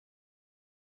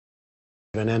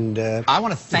And I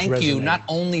want to thank you not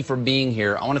only for being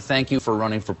here, I want to thank you for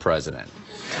running for president.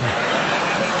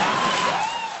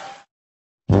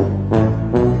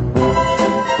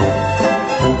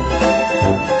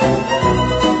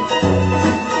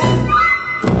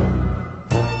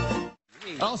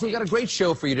 Also, we've got a great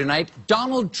show for you tonight.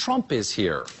 Donald Trump is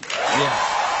here. Yeah.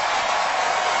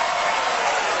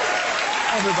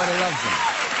 Everybody loves him.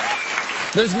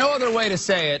 There's no other way to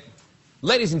say it.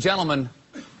 Ladies and gentlemen,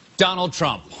 Donald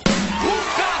Trump.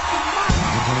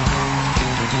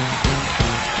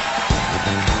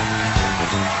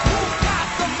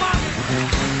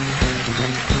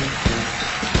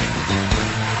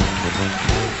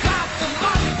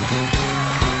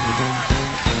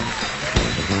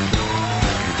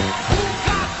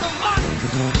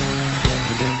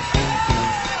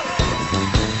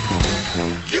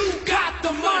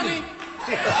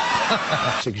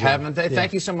 Haven't they? Yeah.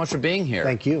 Thank you so much for being here.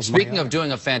 Thank you. Speaking of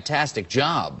doing a fantastic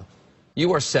job,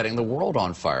 you are setting the world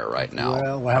on fire right now.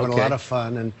 Well, we're having a lot of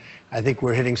fun, and I think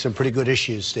we're hitting some pretty good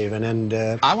issues, Stephen. And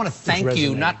I want to thank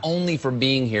you not only for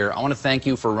being here, I want to thank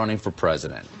you for running for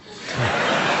president.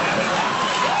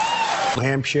 New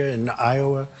Hampshire and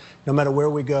Iowa, no matter where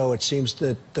we go, it seems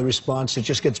that the response, it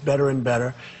just gets better and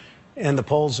better. And the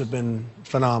polls have been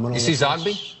phenomenal. You see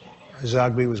Zogby?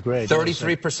 Zogby was great.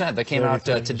 33%. That came out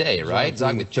today, right?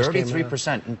 Zogby,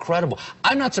 33%. Incredible.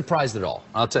 I'm not surprised at all.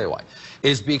 I'll tell you why.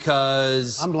 Is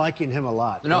because... I'm liking him a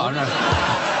lot. No, I'm not.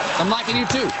 I'm liking you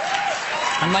too.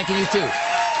 I'm liking you too.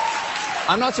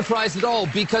 I'm not surprised at all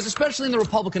because, especially in the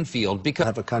Republican field, because...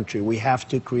 Have a country. We have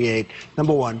to create,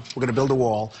 number one, we're going to build a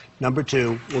wall. Number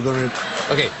two, we're going to...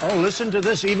 Okay. Oh, listen to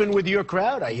this, even with your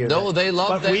crowd, I hear No, that. they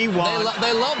love they love the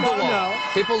wall. No.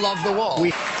 People love the wall.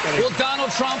 Well,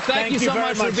 Donald Trump, thank you so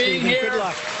much for being Stephen. here. Good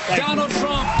luck. Donald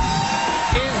Trump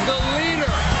is the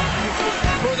leader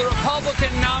for the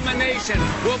Republican nomination.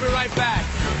 We'll be right back.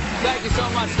 Thank you so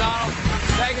much, Donald.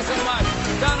 Thank you so much.